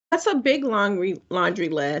That's a big laundry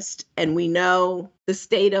list, and we know the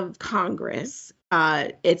state of Congress.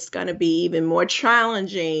 It's going to be even more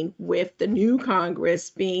challenging with the new Congress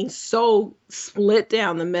being so split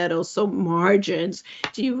down the middle, so margins.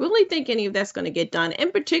 Do you really think any of that's going to get done?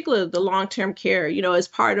 In particular, the long-term care, as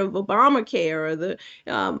part of Obamacare,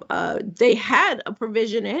 or they had a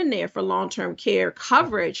provision in there for long-term care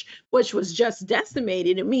coverage, which was just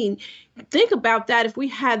decimated. I mean, think about that if we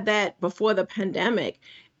had that before the pandemic.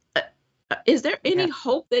 Is there any Yeah.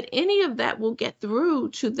 hope that any of that will get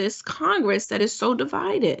through to this Congress that is so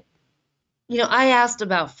divided? I asked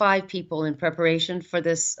about 5 people in preparation for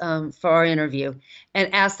this, for our interview,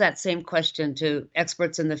 and asked that same question to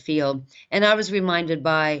experts in the field. And I was reminded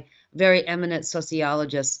by very eminent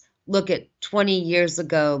sociologists, look, at 20 years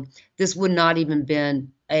ago, this would not even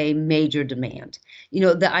been a major demand.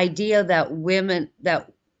 The idea that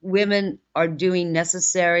women are doing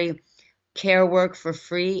necessary care work for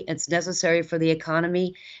free, it's necessary for the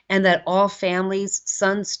economy, and that all families,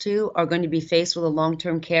 sons too, are going to be faced with the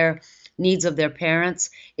long-term care needs of their parents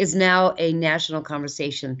is now a national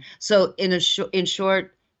conversation. So in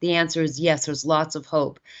short, the answer is yes, there's lots of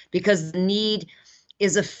hope because the need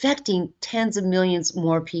is affecting tens of millions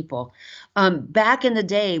more people. Back in the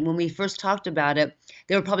day when we first talked about it,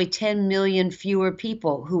 there were probably 10 million fewer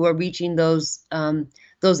people who were reaching those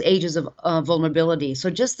ages of vulnerability. So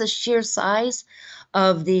just the sheer size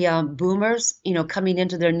of the boomers, coming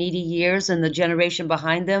into their needy years and the generation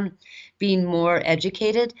behind them being more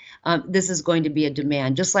educated, this is going to be a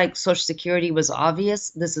demand. Just like Social Security was obvious,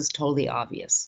 this is totally obvious.